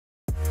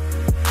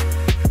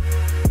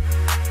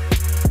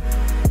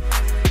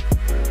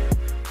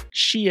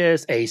She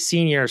is a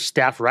senior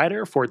staff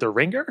writer for The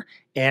Ringer,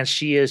 and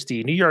she is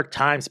the New York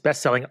Times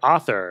bestselling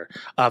author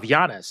of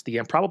Giannis, the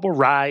Improbable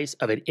Rise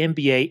of an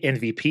NBA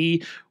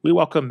MVP. We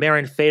welcome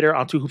Mirin Fader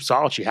onto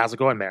Hoopsology. How's it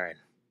going, Mirin?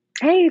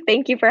 Hey,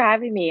 thank you for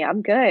having me.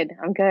 I'm good.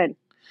 I'm good.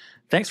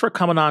 Thanks for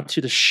coming on to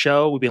the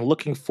show. We've been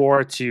looking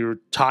forward to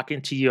talking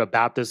to you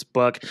about this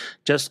book.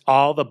 Just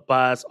all the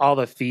buzz, all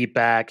the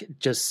feedback,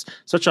 just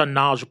such a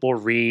knowledgeable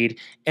read.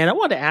 And I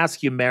wanted to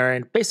ask you,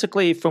 Marin,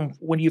 basically from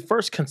when you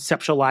first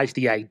conceptualized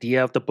the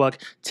idea of the book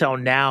till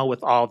now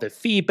with all the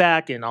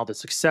feedback and all the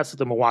success of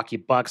the Milwaukee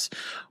Bucks,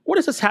 what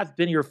has this have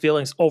been your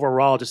feelings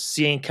overall, just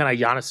seeing kind of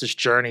Giannis's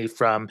journey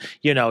from,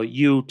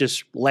 you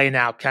just laying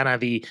out kind of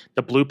the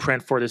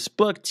blueprint for this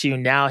book to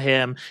now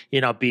him,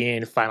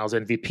 being finals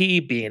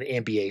MVP, being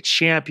an NBA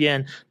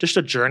champion, just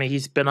a journey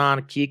he's been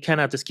on. Can you kind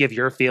of just give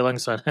your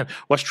feelings on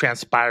what's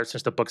transpired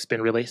since the book's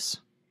been released?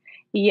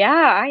 Yeah,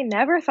 I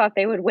never thought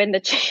they would win the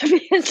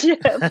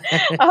championship.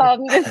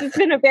 This has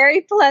been a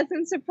very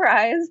pleasant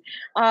surprise.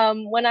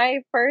 When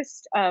I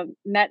first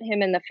met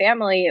him in the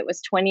family, it was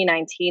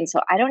 2019. So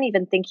I don't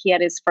even think he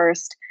had his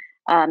first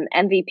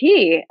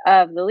MVP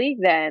of the league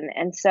then.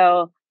 And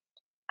so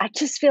I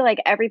just feel like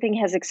everything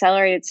has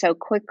accelerated so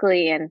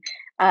quickly. And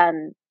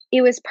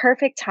it was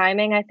perfect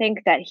timing, I think,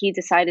 that he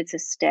decided to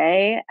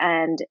stay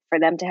and for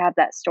them to have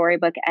that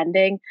storybook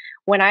ending.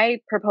 When I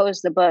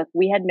proposed the book,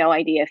 we had no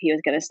idea if he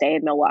was going to stay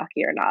in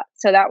Milwaukee or not.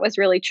 So that was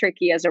really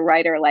tricky as a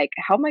writer. Like,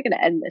 how am I going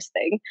to end this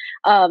thing?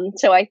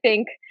 So I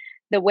think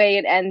the way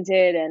it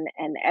ended and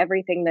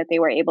everything that they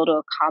were able to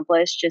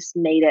accomplish just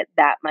made it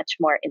that much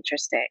more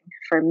interesting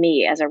for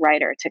me as a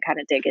writer to kind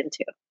of dig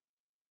into.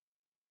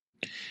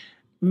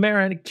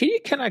 Marin, can you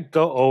kind of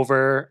go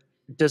over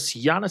does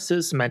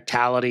Giannis's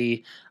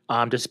mentality,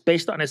 just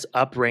based on his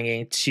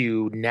upbringing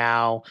to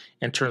now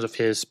in terms of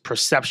his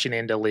perception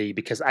in the league?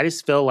 Because I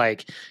just feel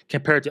like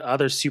compared to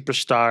other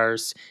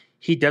superstars,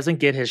 he doesn't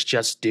get his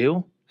just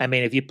due. I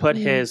mean, if you put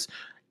his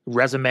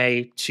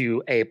resume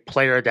to a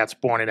player that's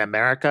born in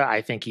America,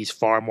 I think he's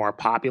far more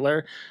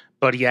popular.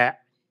 But yet,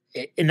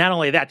 and not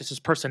only that, just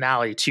his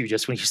personality too.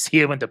 Just when you see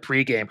him in the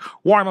pregame,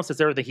 warm-ups, is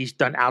everything he's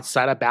done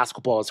outside of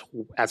basketball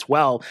as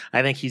well.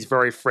 I think he's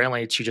very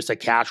friendly to just a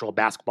casual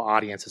basketball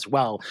audience as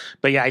well.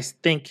 But yeah, I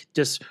think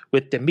just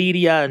with the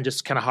media and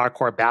just kind of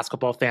hardcore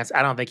basketball fans,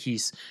 I don't think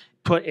he's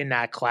put in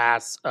that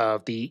class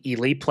of the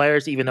elite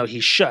players, even though he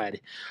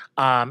should.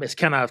 It's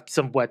kind of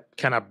somewhat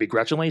kind of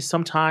begrudgingly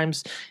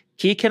sometimes.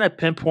 Can you kind of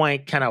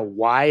pinpoint kind of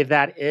why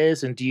that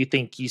is, and do you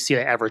think you see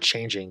that ever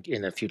changing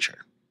in the future?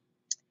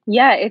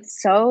 Yeah, it's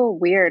so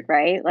weird,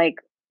 right? Like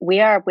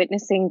we are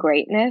witnessing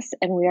greatness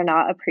and we are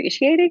not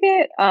appreciating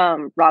it.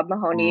 Rob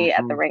Mahoney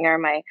at The Mhm. Ringer,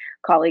 my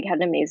colleague, had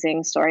an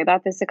amazing story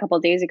about this a couple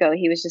days ago.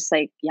 He was just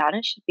like,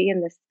 Giannis should be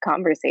in this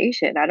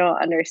conversation. I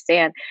don't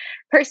understand.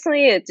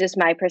 Personally, it's just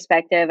my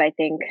perspective. I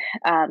think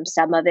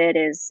some of it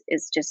is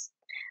just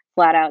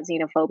flat out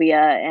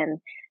xenophobia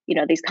and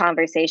these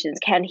conversations.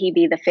 Can he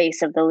be the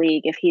face of the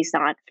league if he's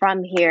not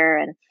from here?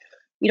 And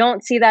you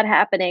don't see that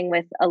happening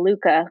with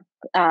Aluka.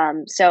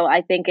 So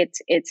I think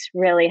it's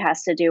really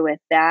has to do with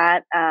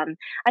that.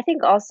 I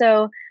think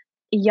also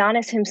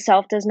Giannis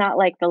himself does not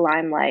like the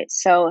limelight,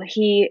 so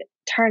he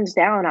turns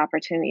down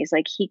opportunities.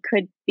 Like he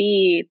could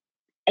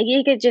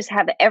just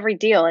have every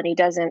deal, and he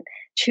doesn't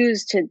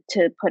choose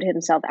to put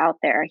himself out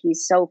there.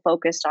 He's so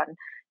focused on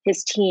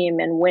his team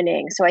and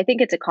winning. So I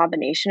think it's a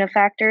combination of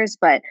factors,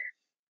 but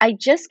I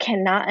just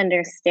cannot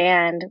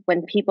understand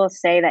when people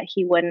say that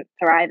he wouldn't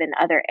thrive in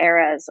other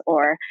eras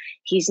or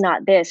he's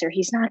not this or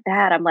he's not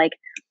that. I'm like,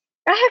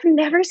 I have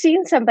never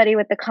seen somebody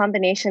with the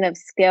combination of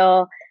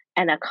skill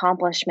and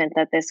accomplishment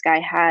that this guy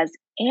has.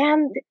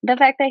 And the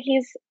fact that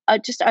he's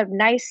just a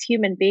nice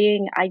human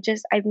being.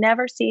 I've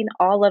never seen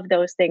all of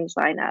those things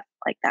line up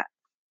like that.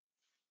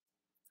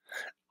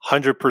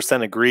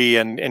 100% agree.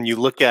 And you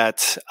look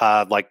at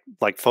like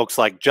folks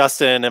like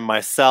Justin and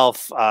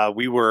myself,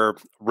 we were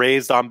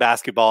raised on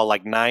basketball,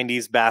 like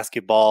 90s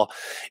basketball.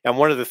 And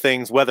one of the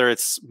things, whether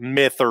it's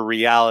myth or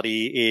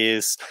reality,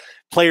 is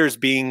players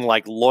being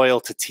like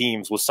loyal to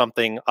teams was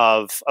something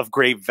of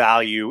great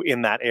value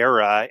in that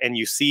era. And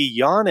you see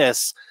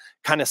Giannis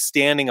kind of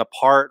standing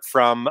apart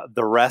from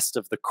the rest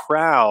of the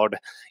crowd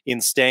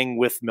in staying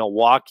with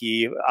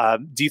Milwaukee.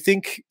 Do you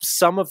think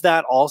some of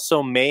that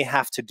also may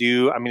have to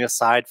do, I mean,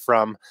 aside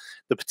from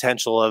the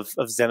potential of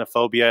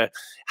xenophobia,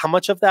 how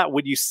much of that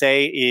would you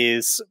say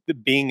is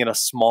being in a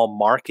small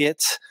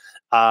market?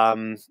 I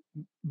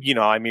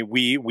mean,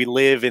 we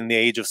live in the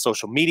age of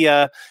social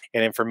media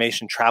and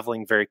information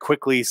traveling very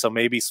quickly, so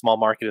maybe small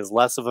market is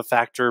less of a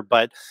factor.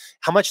 But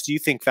how much do you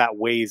think that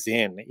weighs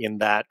in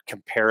that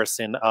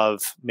comparison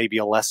of maybe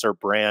a lesser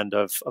brand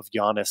of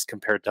Giannis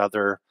compared to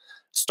other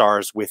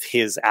stars with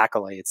his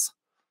accolades?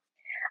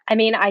 I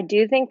mean, I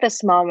do think the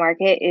small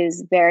market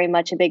is very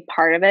much a big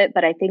part of it,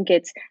 but I think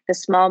it's the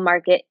small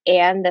market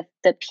and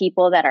the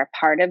people that are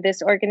part of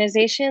this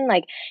organization.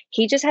 Like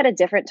he just had a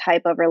different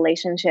type of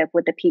relationship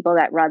with the people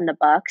that run the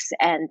Bucks,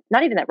 and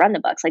not even that run the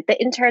Bucks, like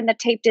the intern that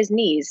taped his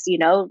knees,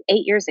 8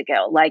 years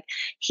ago. Like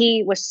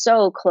he was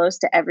so close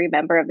to every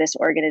member of this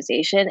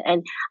organization,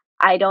 and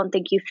I don't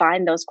think you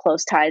find those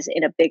close ties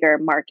in a bigger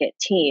market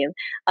team.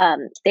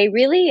 They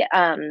really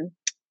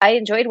I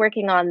enjoyed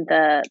working on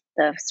the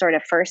sort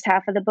of first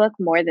half of the book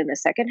more than the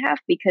second half,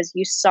 because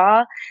you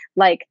saw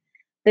like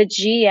the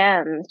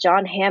GM,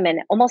 John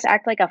Hammond, almost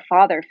act like a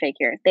father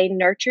figure. They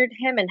nurtured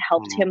him and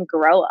helped Mm. him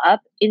grow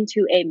up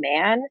into a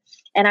man.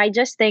 And I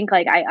just think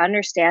like I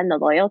understand the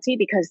loyalty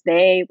because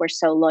they were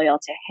so loyal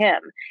to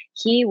him.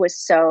 He was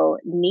so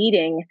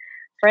needing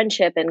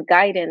friendship and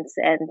guidance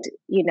and,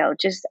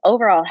 just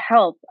overall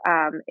help.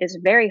 Is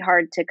very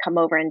hard to come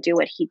over and do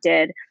what he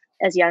did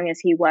as young as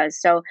he was.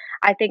 So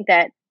I think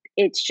that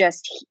it's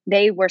just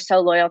they were so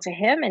loyal to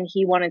him, and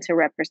he wanted to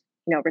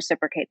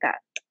reciprocate that.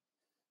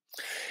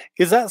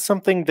 Is that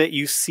something that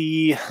you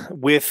see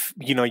with,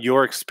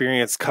 your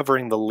experience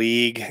covering the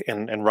league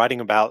and writing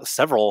about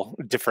several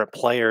different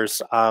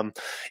players?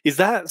 Is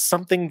that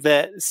something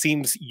that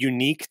seems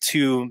unique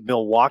to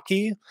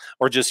Milwaukee,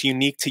 or just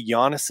unique to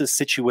Giannis's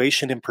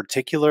situation in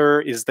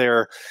particular? Is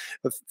there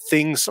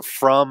things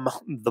from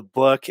the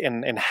book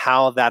and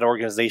how that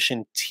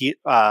organization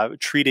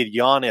treated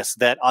Giannis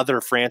that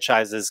other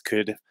franchises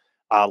could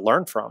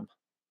learn from?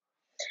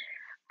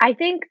 I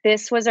think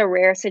this was a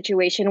rare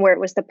situation where it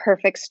was the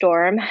perfect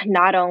storm.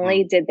 Not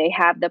only Mm. did they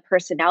have the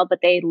personnel, but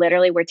they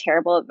literally were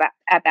terrible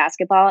at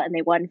basketball, and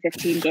they won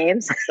 15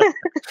 games.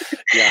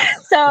 Yeah.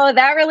 So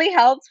that really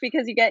helps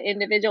because you get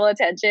individual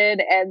attention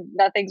and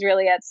nothing's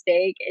really at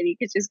stake, and you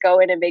could just go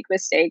in and make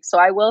mistakes. So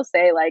I will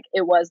say, like,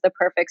 it was the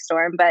perfect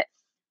storm. But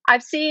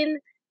I've seen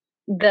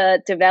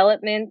the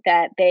development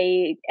that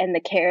they and the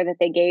care that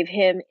they gave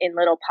him in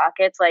little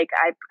pockets. Like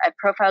I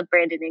profiled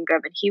Brandon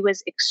Ingram, and he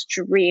was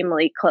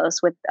extremely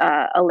close with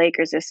a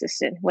Lakers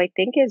assistant who I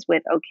think is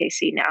with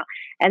OKC now.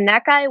 And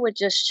that guy would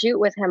just shoot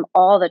with him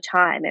all the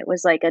time. It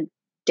was like a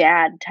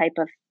dad type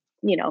of,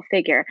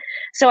 figure.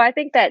 So I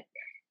think that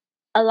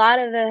a lot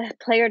of the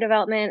player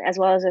development as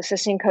well as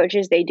assistant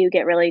coaches, they do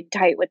get really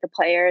tight with the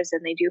players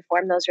and they do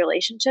form those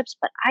relationships.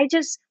 But I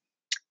just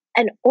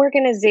an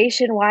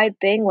organization wide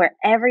thing where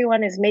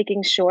everyone is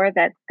making sure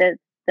that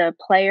the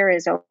player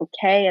is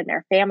okay and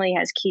their family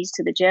has keys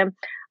to the gym.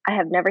 I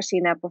have never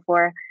seen that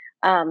before.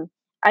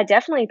 I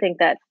definitely think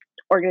that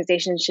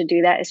organizations should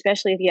do that,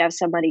 especially if you have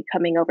somebody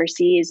coming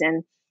overseas.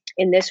 And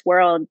in this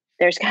world,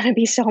 there's going to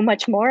be so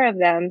much more of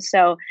them.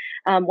 So,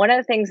 one of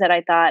the things that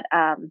I thought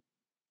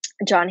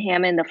John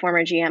Hammond, the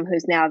former GM,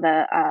 who's now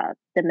the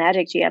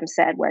Magic GM,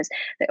 said was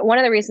that one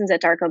of the reasons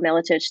that Darko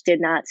Milicic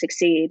did not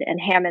succeed, and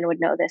Hammond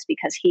would know this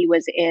because he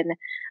was in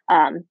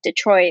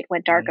Detroit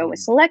when Darko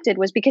was selected,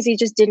 was because he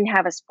just didn't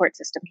have a support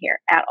system here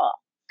at all.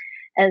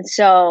 And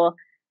so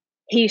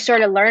he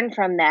sort of learned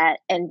from that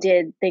and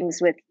did things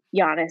with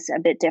Giannis a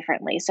bit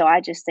differently. So I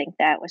just think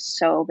that was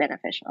so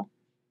beneficial.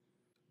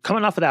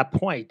 Coming off of that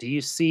point, do you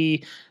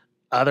see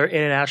other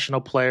international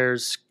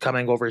players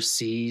coming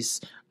overseas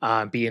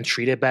being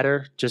treated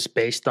better just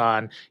based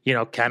on,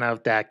 kind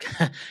of that,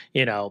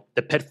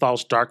 the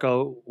pitfalls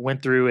Darko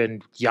went through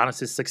and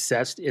Giannis's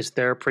success? Is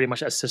there pretty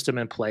much a system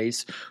in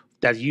place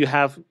that you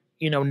have,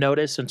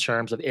 noticed in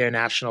terms of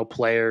international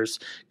players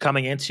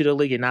coming into the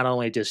league and not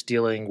only just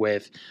dealing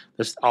with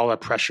just all the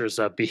pressures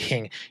of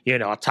being,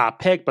 a top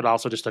pick, but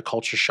also just a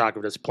culture shock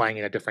of just playing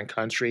in a different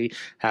country?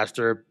 Has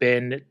the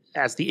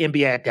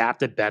NBA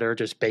adapted better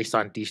just based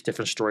on these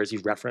different stories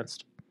you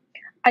referenced?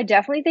 I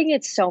definitely think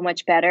it's so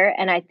much better.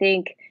 And I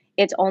think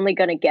it's only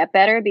going to get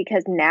better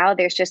because now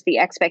there's just the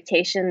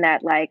expectation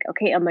that, like,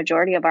 okay, a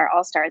majority of our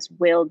all-stars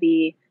will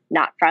be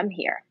not from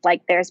here.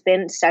 Like, there's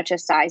been such a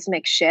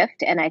seismic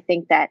shift. And I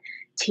think that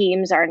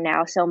teams are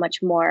now so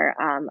much more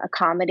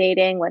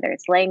accommodating, whether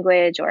it's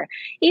language or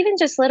even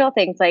just little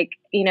things like,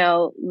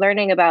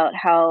 learning about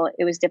how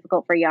it was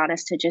difficult for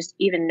Giannis to just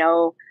even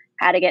know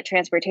how to get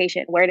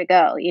transportation, where to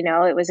go.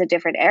 It was a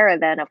different era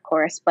then, of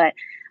course, but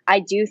I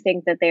do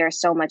think that they are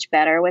so much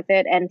better with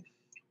it. And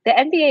the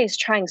NBA is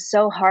trying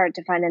so hard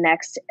to find the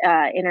next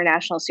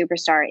international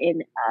superstar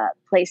in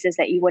places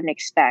that you wouldn't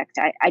expect.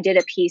 I did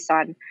a piece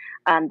on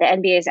the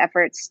NBA's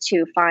efforts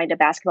to find a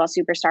basketball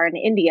superstar in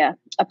India,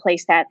 a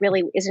place that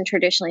really isn't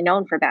traditionally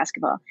known for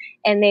basketball.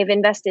 And they've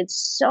invested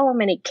so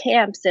many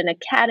camps and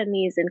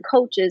academies and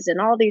coaches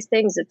and all these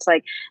things. It's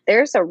like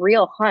there's a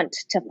real hunt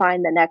to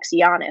find the next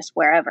Giannis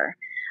wherever.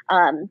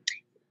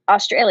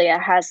 Australia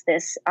has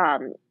this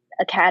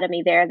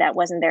academy there that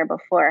wasn't there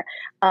before.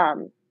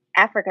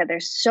 Africa,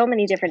 there's so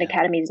many different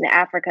academies in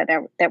Africa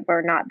that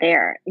were not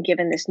there,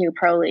 given this new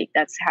pro league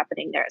that's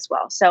happening there as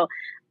well. So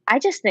I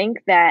just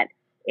think that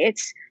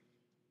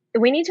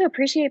we need to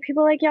appreciate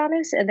people like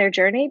Giannis and their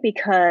journey,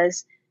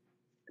 because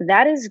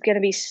that is going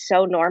to be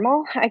so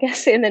normal, I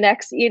guess, in the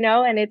next,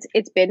 and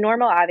it's been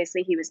normal.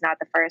 Obviously, he was not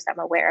the first. I'm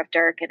aware of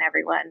Dirk and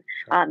everyone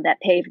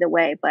that paved the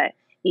way, but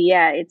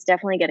Yeah, it's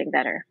definitely getting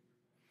better.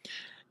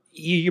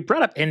 You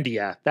brought up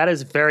India. That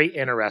is very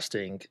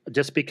interesting.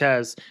 Just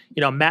because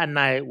Matt and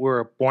I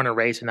were born and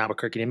raised in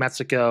Albuquerque, New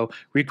Mexico.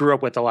 We grew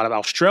up with a lot of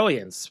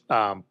Australians.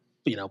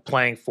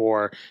 Playing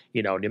for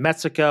New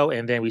Mexico,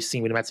 and then we've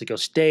seen New Mexico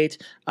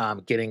State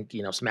getting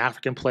some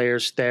African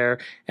players there.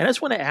 And I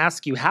just want to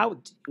ask you,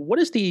 what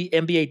is the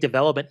NBA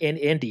development in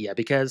India?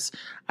 Because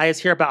I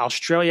just hear about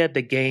Australia,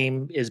 the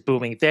game is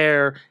booming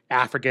there.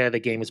 Africa, the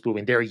game is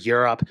booming there.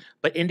 Europe,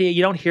 but India,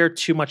 you don't hear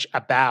too much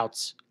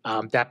about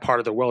that part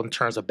of the world in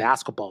terms of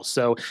basketball.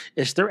 So,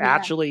 is there Yeah.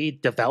 actually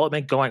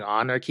development going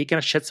on, or can you kind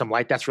of shed some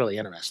light? That's really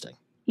interesting.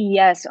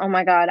 Yes. Oh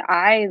my God.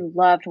 I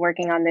loved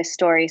working on this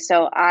story.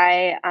 So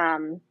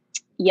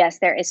yes,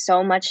 there is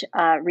so much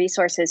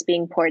resources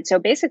being poured. So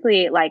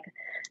basically, like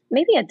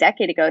maybe a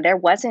decade ago, there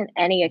wasn't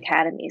any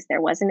academies,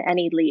 there wasn't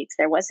any leagues,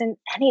 there wasn't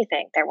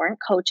anything, there weren't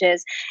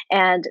coaches,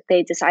 and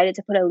they decided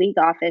to put a league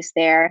office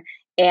there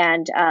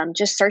and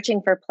just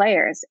searching for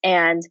players.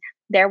 And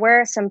there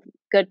were some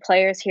good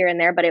players here and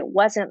there, but it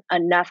wasn't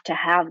enough to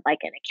have like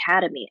an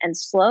academy. And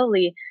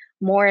slowly,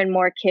 more and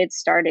more kids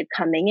started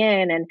coming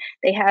in, and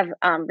they have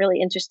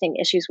really interesting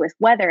issues with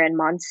weather and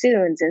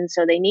monsoons, and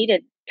so they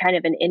needed kind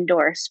of an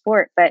indoor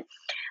sport. But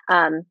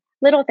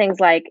little things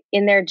like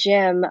in their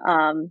gym,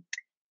 I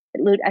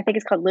think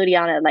it's called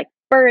Ludiana, like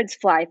birds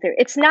fly through.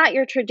 It's not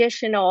your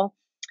traditional,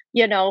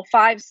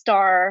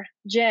 5-star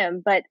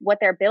gym, but what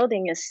they're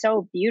building is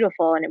so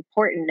beautiful and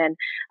important.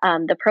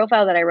 And the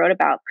profile that I wrote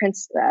about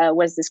Prince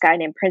was this guy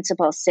named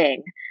Principal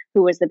Singh,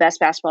 who was the best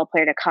basketball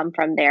player to come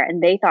from there.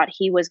 And they thought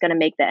he was going to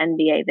make the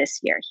NBA this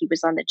year. He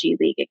was on the G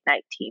League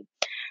Ignite team.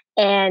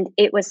 And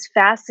it was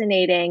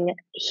fascinating.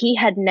 He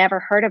had never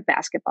heard of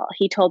basketball.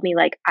 He told me,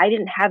 like, I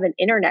didn't have an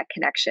internet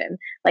connection.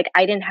 Like,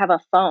 I didn't have a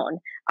phone.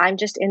 I'm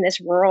just in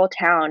this rural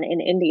town in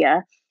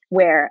India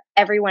where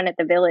everyone at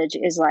the village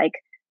is like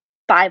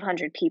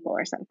 500 people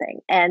or something.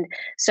 And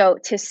so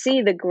to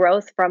see the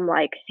growth from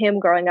like him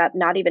growing up,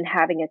 not even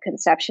having a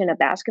conception of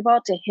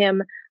basketball, to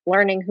him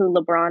learning who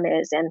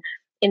LeBron is and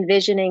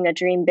envisioning a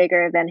dream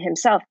bigger than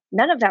himself,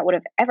 none of that would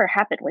have ever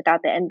happened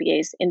without the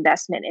NBA's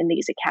investment in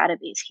these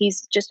academies.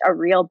 He's just a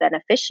real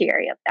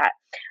beneficiary of that.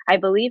 I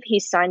believe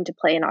he's signed to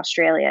play in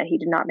Australia. He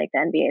did not make the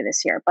NBA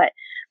this year, but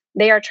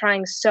they are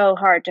trying so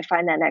hard to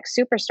find that next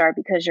superstar,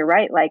 because you're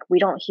right, like we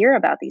don't hear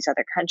about these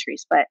other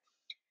countries. But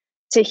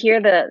to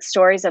hear the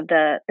stories of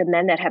the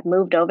men that have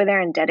moved over there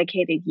and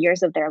dedicated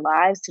years of their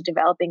lives to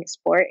developing a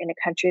sport in a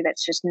country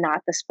that's just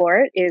not the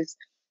sport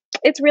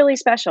it's really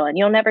special. And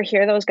you'll never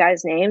hear those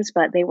guys' names,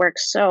 but they work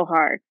so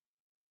hard.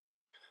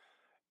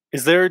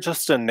 Is there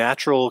just a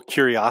natural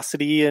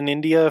curiosity in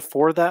India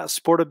for that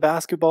sport of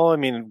basketball? I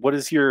mean, what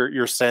is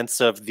your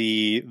sense of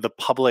the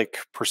public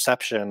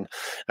perception?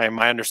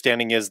 My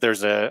understanding is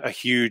there's a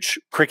huge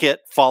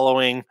cricket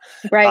following,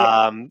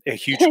 Right. a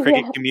huge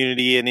cricket Yeah.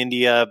 community in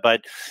India,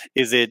 but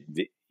is it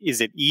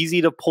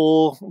easy to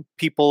pull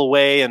people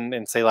away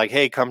and say like,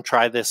 hey, come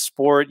try this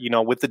sport,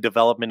 with the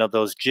development of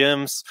those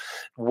gyms?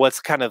 What's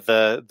kind of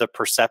the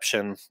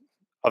perception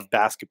of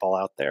basketball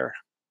out there?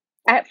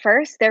 At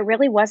first, there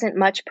really wasn't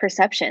much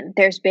perception.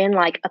 There's been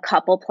like a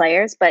couple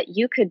players, but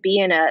you could be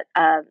in a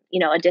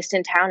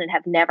distant town and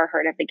have never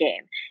heard of the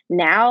game.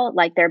 Now,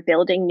 like they're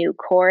building new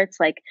courts.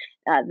 Like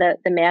the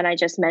man I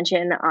just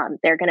mentioned,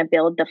 they're going to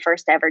build the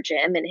first ever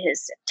gym in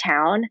his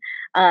town.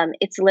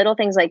 It's little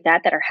things like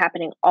that that are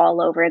happening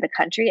all over the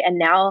country, and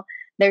now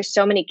there's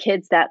so many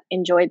kids that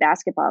enjoy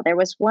basketball. There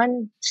was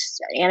one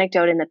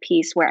anecdote in the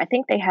piece where I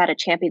think they had a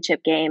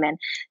championship game and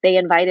they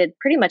invited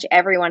pretty much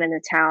everyone in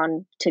the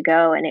town to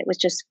go, and it was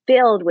just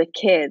filled with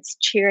kids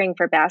cheering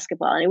for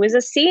basketball. And it was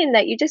a scene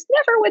that you just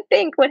never would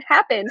think would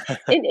happen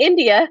in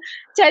India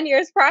 10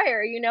 years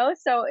prior,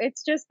 So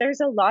it's just,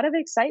 there's a lot of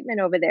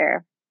excitement over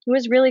there. It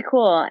was really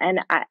cool.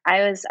 And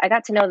I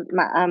got to know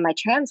my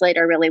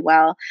translator really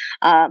well.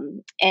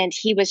 And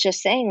he was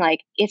just saying, like,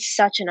 it's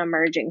such an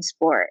emerging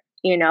sport.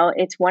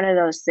 It's one of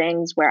those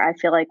things where I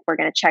feel like we're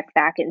going to check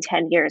back in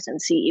 10 years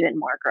and see even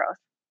more growth.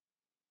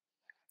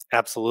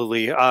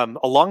 Absolutely.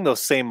 Along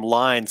those same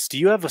lines, do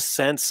you have a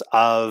sense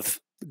of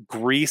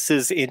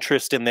Greece's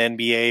interest in the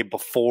NBA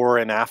before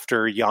and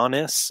after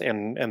Giannis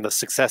and the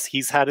success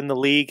he's had in the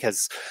league?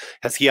 Has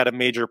he had a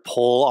major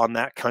pull on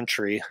that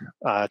country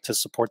to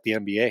support the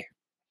NBA?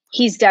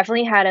 He's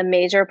definitely had a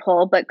major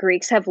pull, but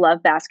Greeks have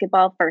loved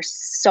basketball for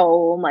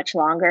so much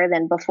longer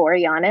than before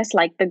Giannis.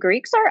 Like the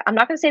Greeks are, I'm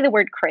not going to say the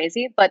word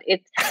crazy, but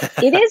it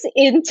is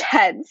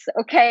intense.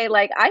 Okay.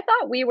 Like I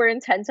thought we were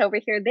intense over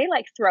here. They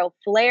like throw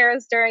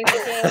flares during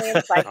the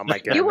games. Like Oh my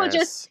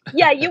goodness.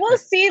 you will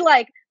see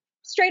like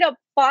straight up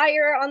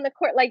fire on the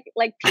court. Like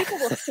people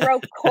will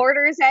throw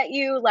quarters at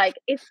you. Like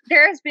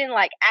there has been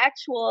like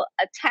actual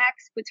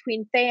attacks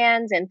between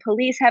fans and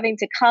police having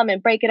to come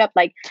and break it up.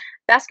 Like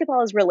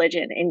basketball is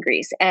religion in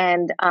Greece,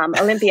 and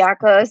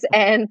Olympiacos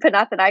and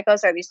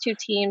Panathinaikos are these two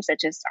teams that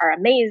just are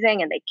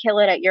amazing and they kill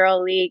it at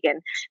EuroLeague,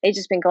 and they've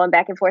just been going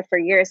back and forth for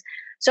years.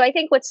 So I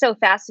think what's so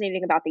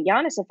fascinating about the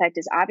Giannis effect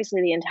is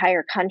obviously the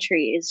entire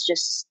country is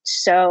just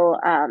so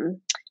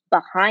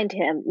behind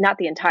him, not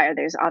the entire,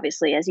 there's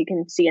obviously, as you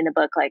can see in the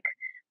book, like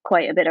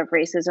quite a bit of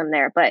racism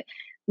there, but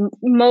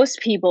most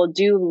people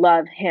do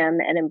love him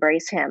and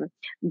embrace him.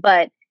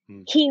 But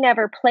Mm. he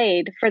never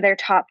played for their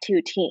top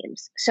two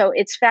teams. So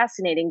it's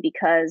fascinating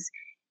because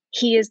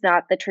he is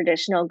not the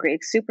traditional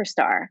Greek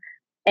superstar.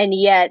 And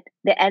yet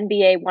the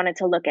NBA wanted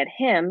to look at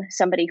him,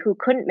 somebody who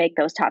couldn't make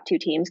those top two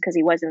teams because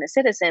he wasn't a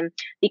citizen,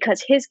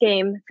 because his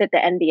game fit the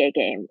NBA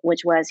game,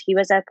 which was he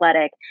was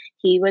athletic,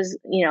 he was,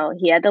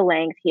 he had the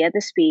length, he had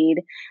the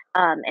speed,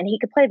 and he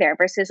could play there.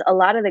 Versus a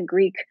lot of the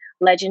Greek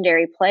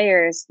legendary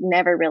players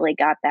never really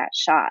got that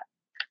shot.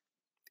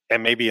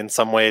 And maybe in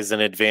some ways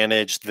an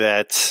advantage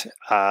that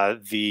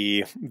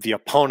the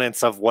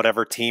opponents of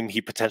whatever team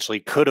he potentially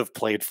could have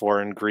played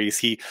for in Greece,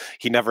 he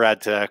never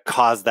had to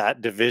cause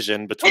that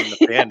division between the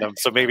fandom.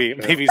 So maybe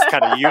he's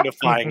kind of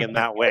unifying in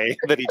that way,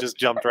 that he just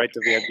jumped right to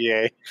the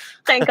NBA.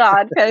 Thank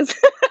God, because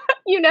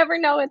you never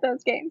know at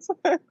those games.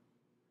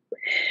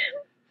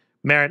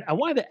 Mirin, I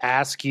wanted to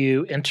ask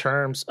you in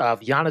terms of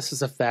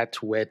Giannis's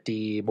effect with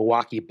the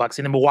Milwaukee Bucks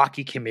and the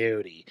Milwaukee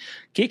community.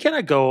 Can you kind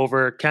of go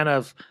over kind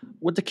of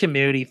what the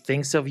community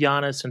thinks of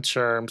Giannis in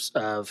terms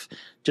of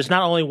just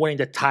not only winning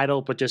the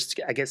title, but just,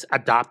 I guess,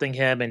 adopting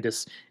him and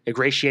just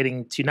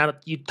ingratiating to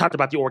not, you talked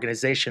about the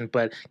organization,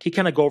 but can you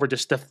kind of go over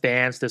just the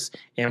fans, just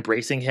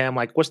embracing him?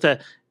 Like, what's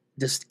the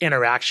just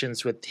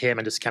interactions with him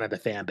and just kind of the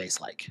fan base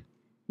like?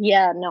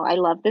 Yeah, no, I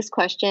love this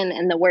question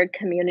and the word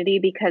community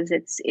because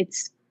it's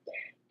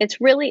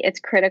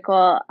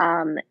critical.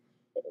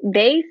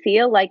 They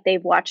feel like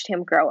they've watched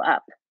him grow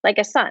up like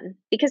a son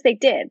because they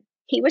did.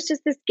 He was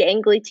just this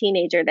gangly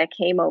teenager that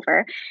came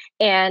over,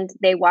 and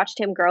they watched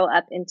him grow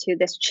up into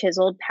this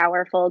chiseled,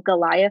 powerful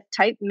Goliath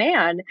type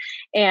man.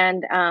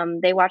 And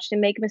they watched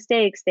him make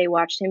mistakes. They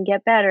watched him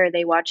get better.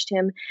 They watched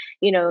him,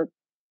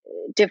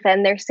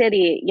 defend their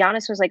city.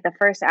 Giannis was like the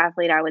first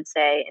athlete, I would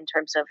say, in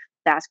terms of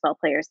basketball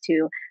players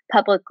to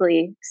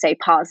publicly say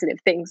positive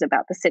things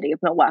about the city of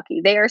Milwaukee.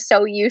 They are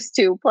so used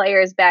to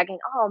players bagging,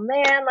 oh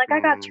man, like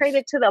I got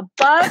traded to the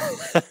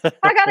Bucks.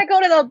 I gotta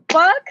go to the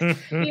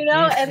Bucks,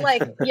 and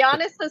like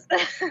Giannis was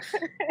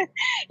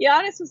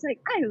Giannis was like,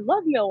 I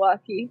love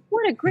Milwaukee.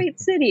 What a great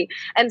city.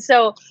 And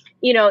so,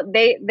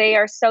 they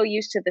are so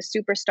used to the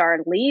superstar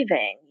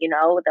leaving,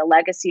 the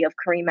legacy of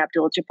Kareem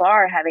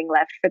Abdul-Jabbar having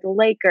left for the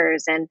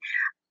Lakers. And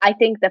I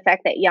think the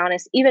fact that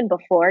Giannis, even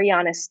before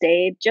Giannis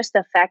stayed, just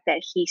the fact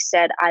that he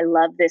said, I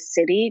love this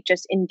city,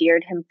 just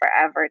endeared him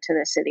forever to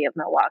the city of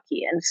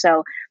Milwaukee. And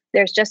so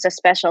there's just a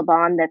special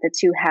bond that the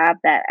two have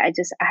that I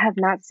have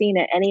not seen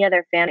at any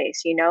other fan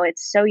base.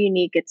 It's so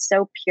unique. It's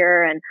so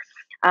pure. And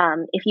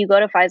if you go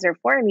to Pfizer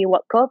Forum, you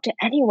go up to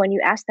anyone,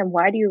 you ask them,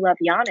 why do you love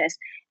Giannis?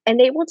 And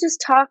they will just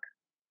talk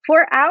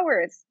for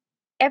hours.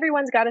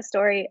 Everyone's got a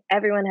story.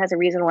 Everyone has a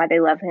reason why they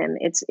love him.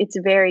 It's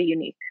very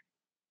unique.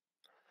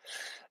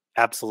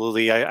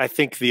 Absolutely. I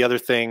think the other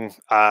thing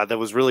that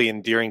was really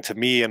endearing to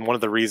me, and one of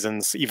the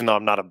reasons, even though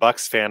I'm not a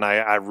Bucks fan,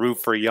 I root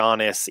for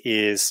Giannis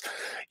is,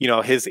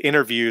 his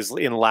interviews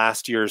in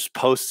last year's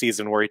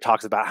postseason where he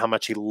talks about how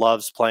much he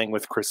loves playing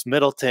with Chris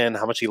Middleton,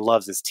 how much he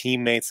loves his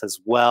teammates as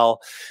well.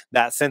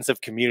 That sense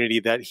of community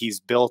that he's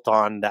built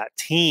on that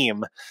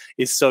team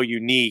is so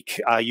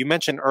unique. You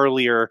mentioned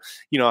earlier,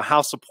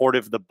 how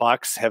supportive the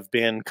Bucks have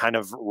been kind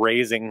of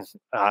raising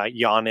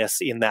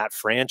Giannis in that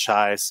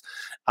franchise.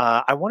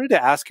 I wanted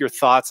to ask your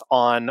thoughts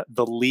on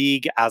the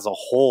league as a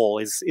whole.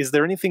 Is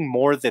there anything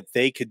more that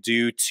they could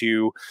do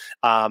to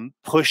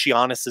push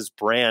Giannis's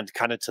brand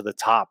kind of to the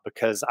top?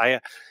 Because I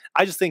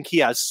just think he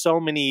has so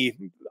many.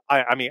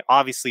 I mean,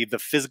 obviously the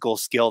physical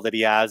skill that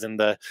he has and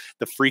the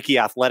freaky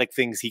athletic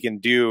things he can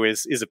do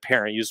is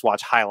apparent. You just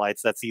watch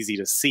highlights; that's easy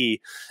to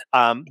see.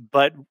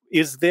 But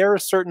is there a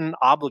certain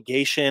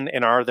obligation,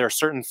 and are there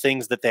certain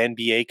things that the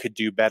NBA could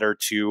do better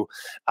to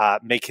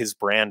make his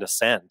brand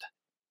ascend?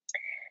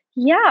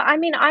 Yeah, I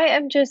mean,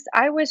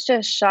 I was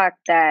just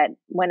shocked that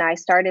when I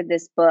started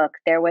this book,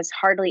 there was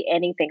hardly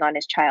anything on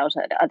his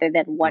childhood other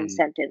than one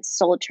sentence,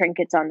 sold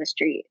trinkets on the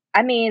street.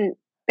 I mean,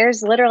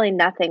 there's literally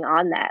nothing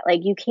on that. Like,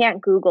 you can't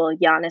Google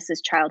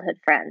Giannis's childhood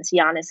friends,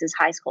 Giannis's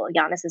high school,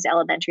 Giannis's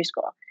elementary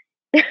school.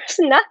 There's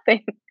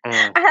nothing.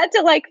 I had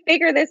to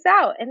figure this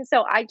out. And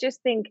so I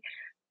just think,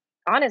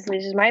 honestly,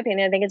 this is my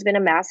opinion, I think it's been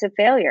a massive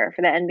failure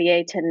for the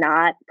NBA to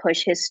not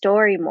push his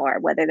story more,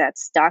 whether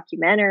that's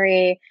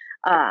documentary,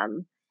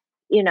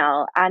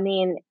 I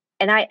mean,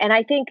 and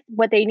I think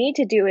what they need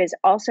to do is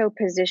also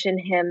position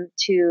him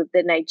to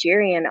the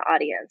Nigerian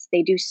audience.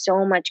 They do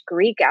so much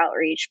Greek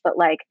outreach, but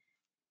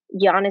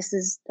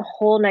Giannis's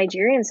whole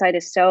Nigerian side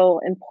is so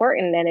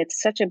important, and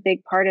it's such a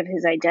big part of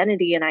his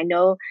identity. And I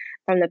know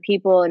from the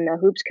people in the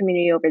hoops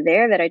community over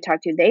there that I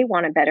talked to, they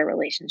want a better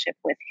relationship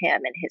with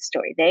him and his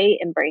story. They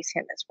embrace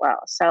him as well.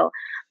 So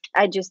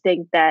I just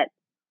think that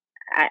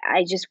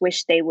I just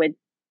wish they would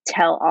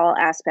tell all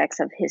aspects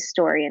of his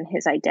story and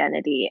his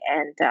identity.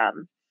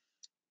 And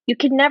you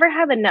can never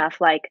have enough.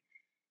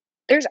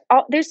 There's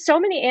so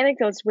many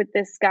anecdotes with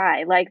this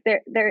guy.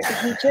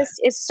 He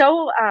just is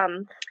so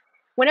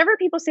whenever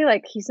people say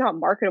like he's not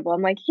marketable,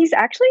 I'm like, he's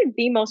actually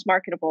the most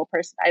marketable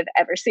person I've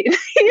ever seen.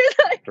 He's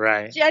like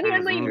Right.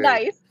 genuinely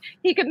nice.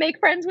 He could make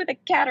friends with a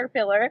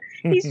caterpillar.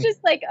 He's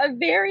just like a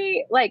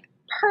very like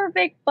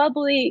perfect,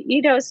 bubbly,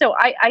 so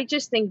I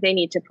just think they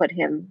need to put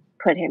him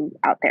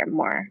out there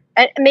more.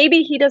 And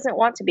maybe he doesn't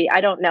want to be.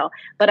 I don't know.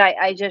 But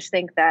I just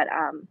think that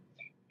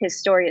his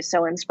story is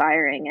so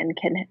inspiring and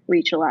can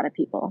reach a lot of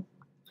people.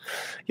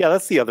 Yeah,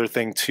 that's the other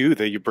thing too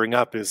that you bring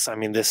up is, I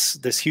mean,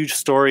 this huge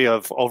story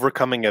of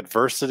overcoming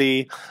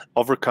adversity,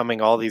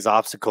 overcoming all these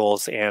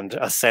obstacles, and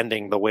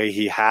ascending the way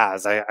he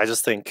has. I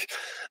just think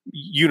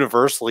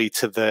universally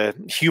to the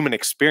human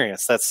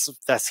experience,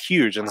 that's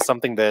huge and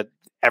something that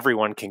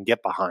everyone can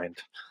get behind.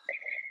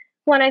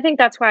 Well, and I think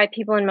that's why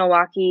people in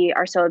Milwaukee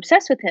are so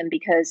obsessed with him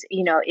because,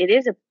 it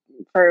is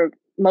for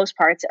most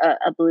parts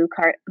a blue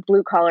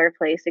collar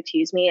place,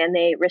 excuse me, and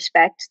they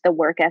respect the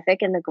work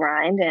ethic and the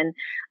grind, and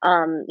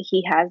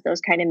he has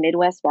those kind of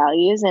Midwest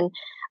values. And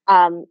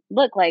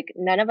look, like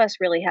none of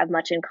us really have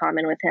much in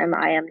common with him.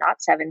 I am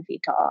not 7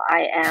 feet tall.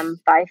 I am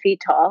 5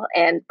 feet tall,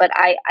 and but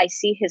I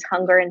see his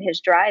hunger and his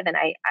drive, and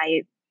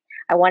I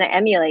want to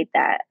emulate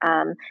that.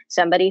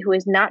 Somebody who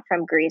is not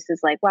from Greece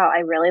is like, wow, I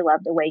really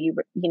love the way you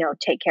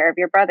take care of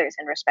your brothers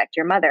and respect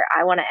your mother.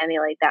 I want to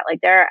emulate that. Like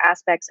there are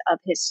aspects of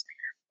his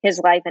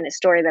life and his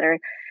story that are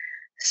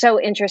so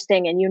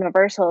interesting and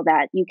universal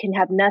that you can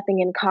have nothing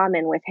in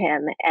common with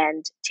him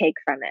and take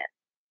from it.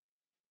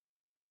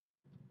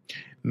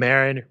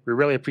 Mirin, we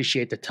really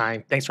appreciate the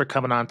time. Thanks for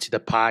coming on to the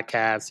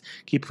podcast.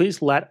 Can you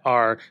please let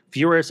our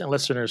viewers and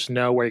listeners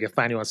know where you can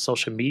find you on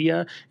social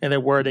media and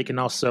then where they can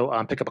also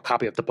pick up a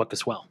copy of the book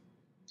as well?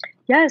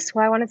 Yes,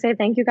 well, I want to say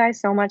thank you guys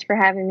so much for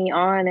having me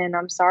on, and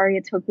I'm sorry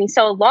it took me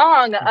so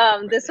long.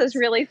 This was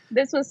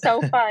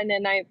so fun,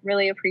 and I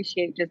really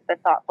appreciate just the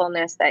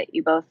thoughtfulness that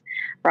you both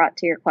brought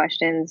to your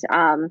questions.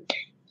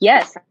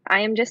 Yes, I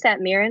am just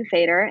at Mirin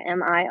Fader,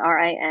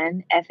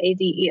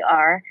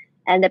 MIRINFADER,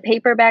 and the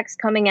paperback's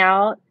coming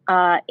out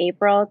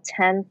April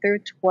 10th through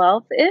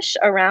 12th ish,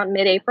 around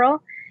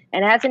mid-April.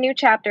 And it has a new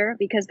chapter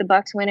because the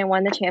Bucks went and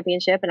won the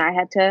championship, and I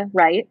had to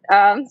write.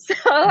 So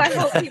I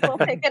hope people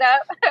pick it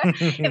up.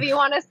 If you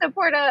want to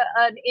support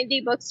an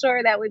indie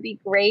bookstore, that would be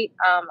great.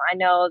 I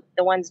know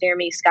the ones near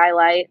me,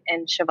 Skylight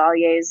and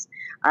Chevalier's,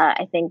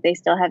 I think they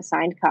still have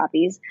signed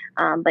copies.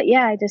 But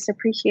yeah, I just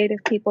appreciate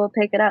if people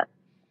pick it up.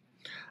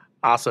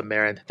 Awesome,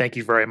 Mirin. Thank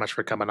you very much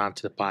for coming on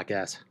to the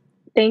podcast.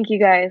 Thank you,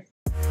 guys.